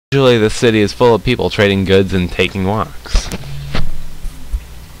Usually the city is full of people trading goods and taking walks.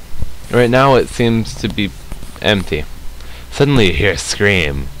 Right now it seems to be empty. Suddenly you hear a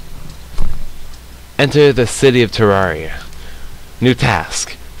scream. Enter the city of Terraria. New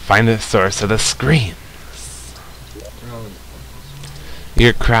task. Find the source of the screams.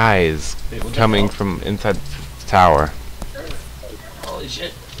 Your cries coming from inside the tower. Holy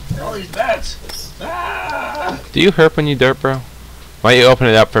shit. All these bats. Ah! Do you herp when you dirt, bro? Why don't you open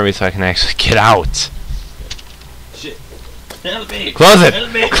it up for me so I can actually get out? Shit. Help me. Close it.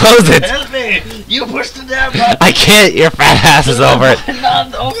 Help me. Close it. Help me. You pushed the damn button. I can't. Your fat ass is over it.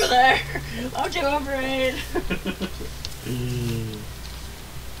 Not over there. I'm too afraid.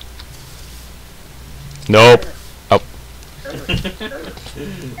 Nope. Oh.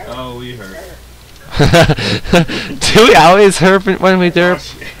 Oh, we hurt. Do we always herp when we derp?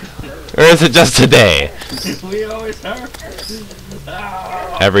 Or is it just today? We always hurt.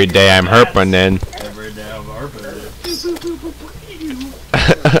 Oh, Every day I'm herping then. every day I'm herping.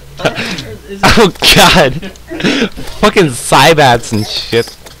 Oh god. Fucking Cybats and shit.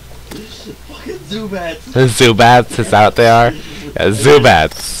 Fucking Zubats. Zubats is out there. Yeah,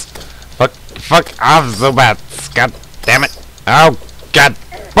 Zubats. Fuck off, Zubats. God damn it. Oh god.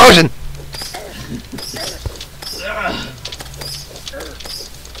 Potion!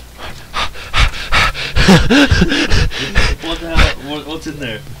 What the hell? What's in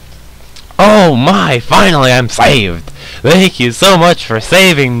there? Oh my, finally I'm saved. Thank you so much for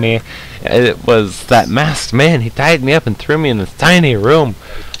saving me. It was that masked man. He tied me up and threw me in this tiny room.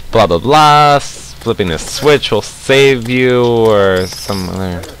 Blah blah blah. Flipping the switch will save you, or some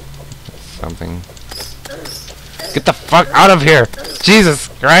other something. Get the fuck out of here! Jesus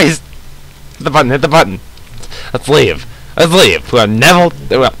Christ! Hit the button, hit the button. Let's leave. Let's leave. We'll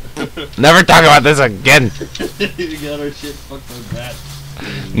never talk about this again. We got our shit fucked with that.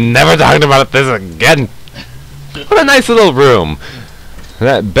 Never talking about this again. What a nice little room.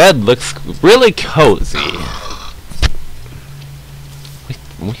 That bed looks really cozy.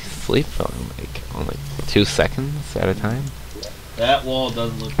 We sleep for like only 2 seconds at a time. That wall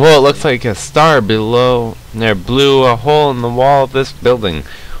doesn't look. Well, it looks like a star below there blew a hole in the wall of this building.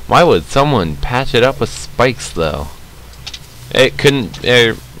 Why would someone patch it up with spikes, though? It couldn't.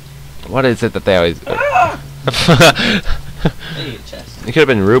 What is it that they always? Ah! Hey, chest. It could have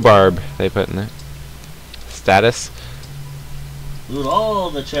been rhubarb they put in there. Status. Loot all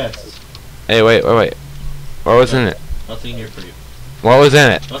the chests. Hey, wait. What was in it? Nothing here for you. What was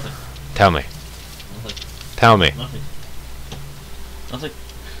in it? Nothing. Tell me. Nothing. Tell me. Nothing. Nothing.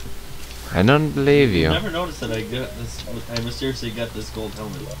 I don't believe you. Never noticed that I mysteriously got this gold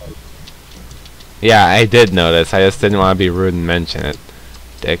helmet. Yeah, I did notice. I just didn't want to be rude and mention it.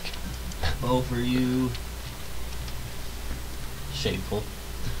 Dick. Oh, for you. Shameful.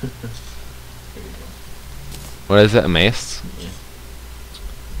 There you go. What is it? A mace? Yeah.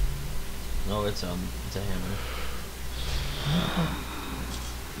 No, it's a hammer.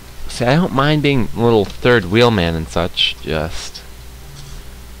 See, I don't mind being a little third wheel man and such. Just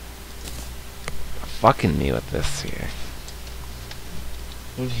fucking me with this here.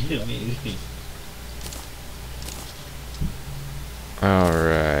 What do you mean?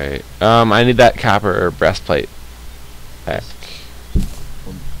 Alright. I need that copper breastplate back.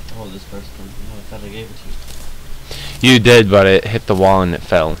 Oh, this breastplate. No, I thought I gave it to you. You did, but it hit the wall and it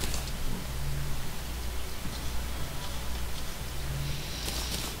fell.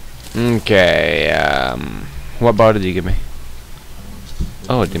 Okay, what bow did you give me?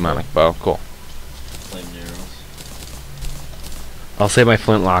 Oh, a demonic bow. Cool. Flame arrows. I'll save my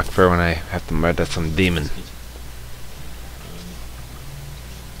flintlock for when I have to murder some demon.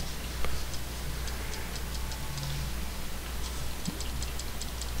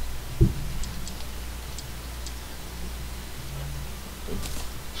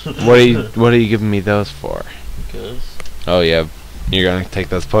 What are you giving me those for? Because. Oh yeah, you're gonna take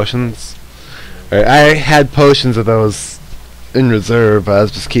those potions? Alright, I had potions of those in reserve. I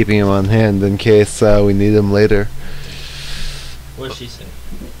was just keeping them on hand in case we need them later. What did she say?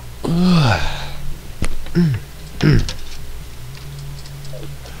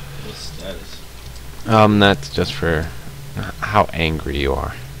 What's status? That's just for how angry you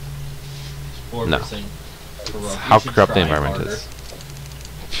are. 4% No. corrupt. How corrupt the environment is.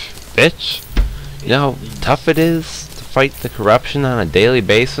 Bitch! You know how tough it is to fight the corruption on a daily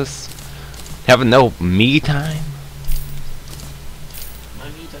basis? Having no me time? My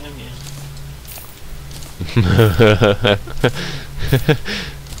me time, yeah.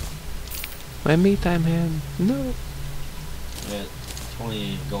 My me time, man. No. I got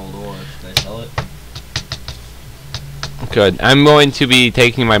 20 gold ore. Should I sell it? Good. I'm going to be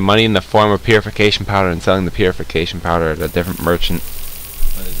taking my money in the form of purification powder and selling the purification powder at a different merchant.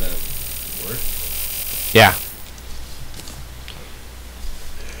 How does that work? Yeah.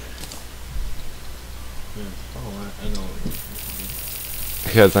 Oh, I know.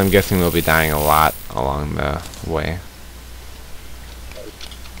 Because I'm guessing we'll be dying a lot along the way.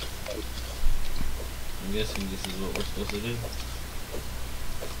 I'm guessing this is what we're supposed to do.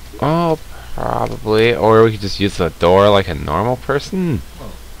 Oh, probably. Or we could just use the door like a normal person.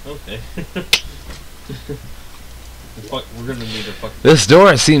 Oh, okay. We're gonna need a fucking... This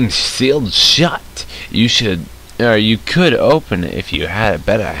door seems sealed shut. You should, or you could open it if you had a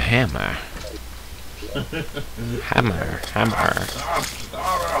better hammer. Hammer.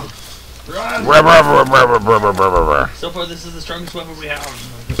 So far, this is the strongest weapon we have.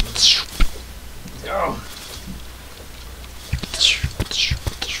 Go.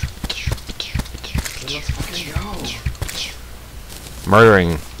 Let's fucking go.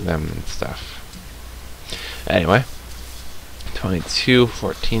 Murdering them and stuff. Anyway. 22,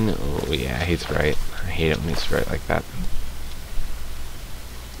 14. Oh yeah, he's right. I hate it when he's right like that.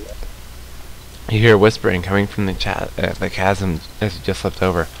 You hear whispering coming from the chasm as you just slipped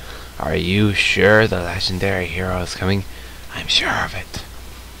over. Are you sure the legendary hero is coming? I'm sure of it.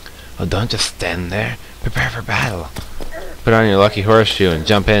 Well, don't just stand there. Prepare for battle. Put on your lucky horseshoe and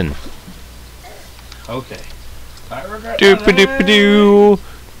jump in. Okay. Doop-a-doop-a-doo.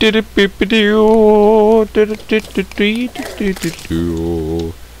 Do-do-beep-a-doo.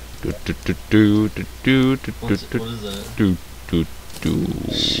 Do-do-do-do-do-do-do-do. What is that?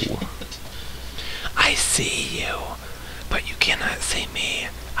 Do-do-do. I see you, but you cannot see me.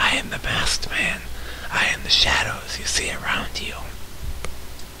 I am the masked man. I am the shadows you see around you.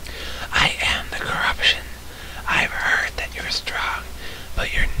 I am the corruption. I've heard that you're strong,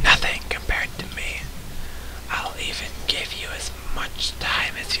 but you're nothing compared to me. I'll even give you as much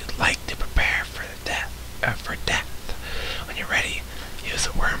time as you'd like to prepare for death. When you're ready, use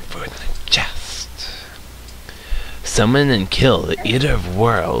the worm food in the chest. Summon and kill the Eater of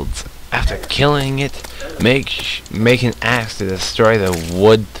Worlds. After killing it, make an axe to destroy the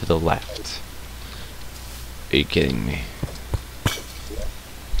wood to the left. Are you kidding me?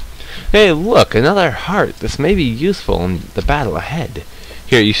 Hey, look, another heart. This may be useful in the battle ahead.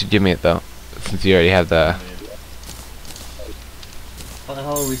 Here, you should give me it though, since you already have the. How the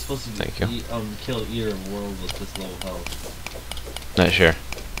hell are we supposed to kill Eater of World with this low health? Not sure.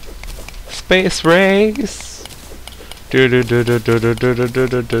 Space race.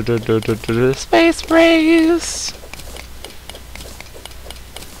 Space race.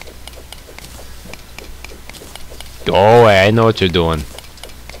 Go away! I know what you're doing.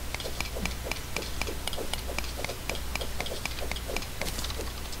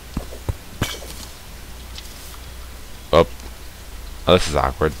 Oh, this is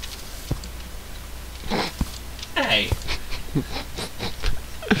awkward. Hey.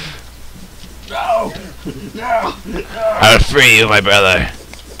 No! No! No! I'll free you, my brother.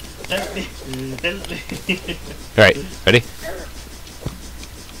 That's me. That's me. Alright, ready?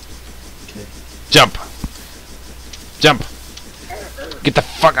 Okay. Jump! Jump! Get the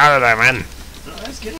fuck out of there, man!